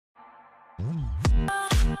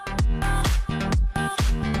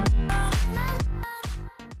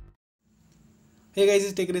Hey guys,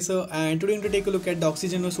 it's TechRacer, and today I'm going to take a look at the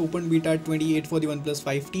Oxygen OS OpenBeta 28 for the OnePlus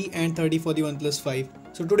 5T and 30 for the OnePlus 5.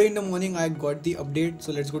 So today in the morning I got the update,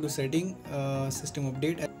 so let's go to setting, system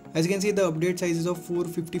update. As you can see, the update size is of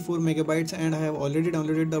 454 megabytes and I have already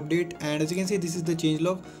downloaded the update, and as you can see, this is the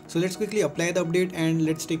changelog. So let's quickly apply the update and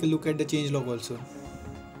let's take a look at the changelog also.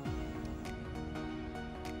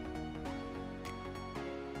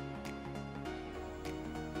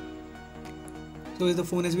 So the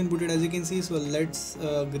phone has been booted, as you can see, so let's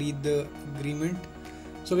agree the agreement.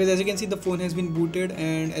 So guys, as you can see, the phone has been booted,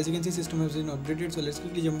 and as you can see, system has been updated. So let's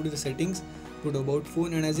quickly jump to the settings, go to about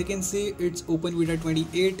phone, and as you can see, it's OpenBeta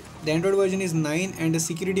 28. The Android version is 9 and the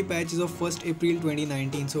security patch is of 1st April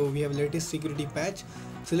 2019. So we have latest security patch.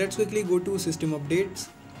 So let's quickly go to system updates.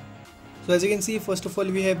 So as you can see, first of all,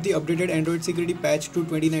 we have the updated Android security patch to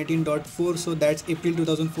 2019.4, so that's April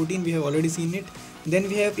 2014, we have already seen it. Then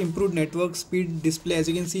we have improved network speed display. As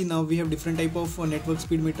you can see, now we have different type of network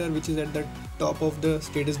speed meter, which is at the top of the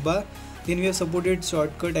status bar. Then we have supported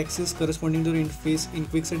shortcut access corresponding to the interface in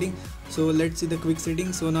quick setting. So let's see the quick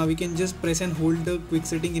setting. So now we can just press and hold the quick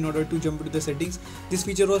setting in order to jump to the settings. This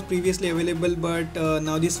feature was previously available, but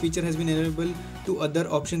now this feature has been available to other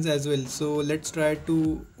options as well. So let's try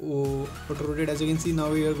to auto rotate. As you can see,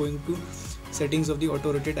 now we are going to settings of the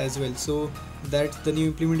auto rotate as well. So that's the new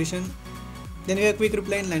implementation. Then we have quick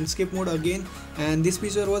reply in landscape mode again, and this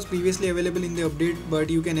feature was previously available in the update, but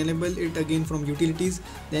you can enable it again from utilities,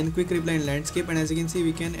 then quick reply in landscape, and as you can see,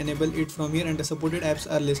 we can enable it from here and the supported apps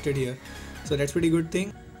are listed here. So that's pretty good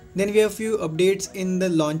thing. Then we have few updates in the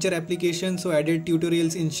launcher application. So added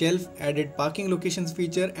tutorials in shelf, added parking locations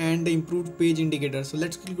feature, and the improved page indicator. So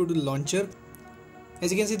let's quickly go to the launcher.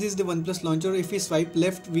 As you can see, this is the OnePlus launcher. If we swipe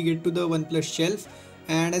left, we get to the OnePlus shelf,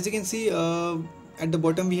 and as you can see, at the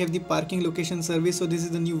bottom we have the parking location service. So this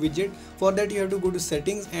is the new widget. For that, you have to go to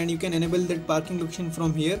settings and you can enable that parking location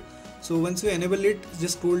from here. So once you enable it,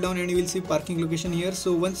 just scroll down and you will see parking location here.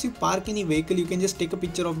 So once you park any vehicle, you can just take a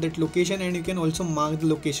picture of that location and you can also mark the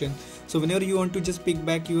location. So whenever you want to just pick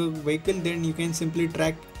back your vehicle, then you can simply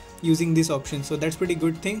track using this option. So that's pretty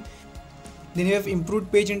good thing. Then you have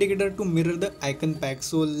improved page indicator to mirror the icon pack.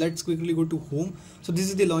 So let's quickly go to home. So this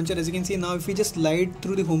is the launcher. As you can see, now if we just slide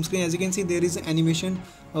through the home screen, as you can see, there is an animation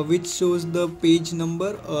which shows the page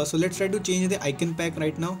number. So let's try to change the icon pack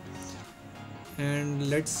right now, and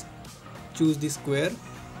let's choose the square.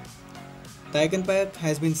 The icon pack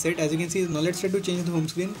has been set, as you can see. Now let's try to change the home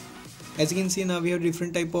screen. As you can see, now we have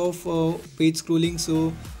different type of page scrolling.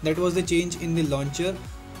 So that was the change in the launcher.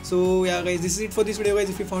 So yeah guys, this is it for this video guys.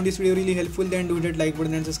 If you found this video really helpful, then do hit that like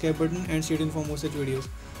button and subscribe button and stay tuned for more such videos.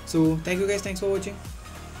 So thank you guys, thanks for watching.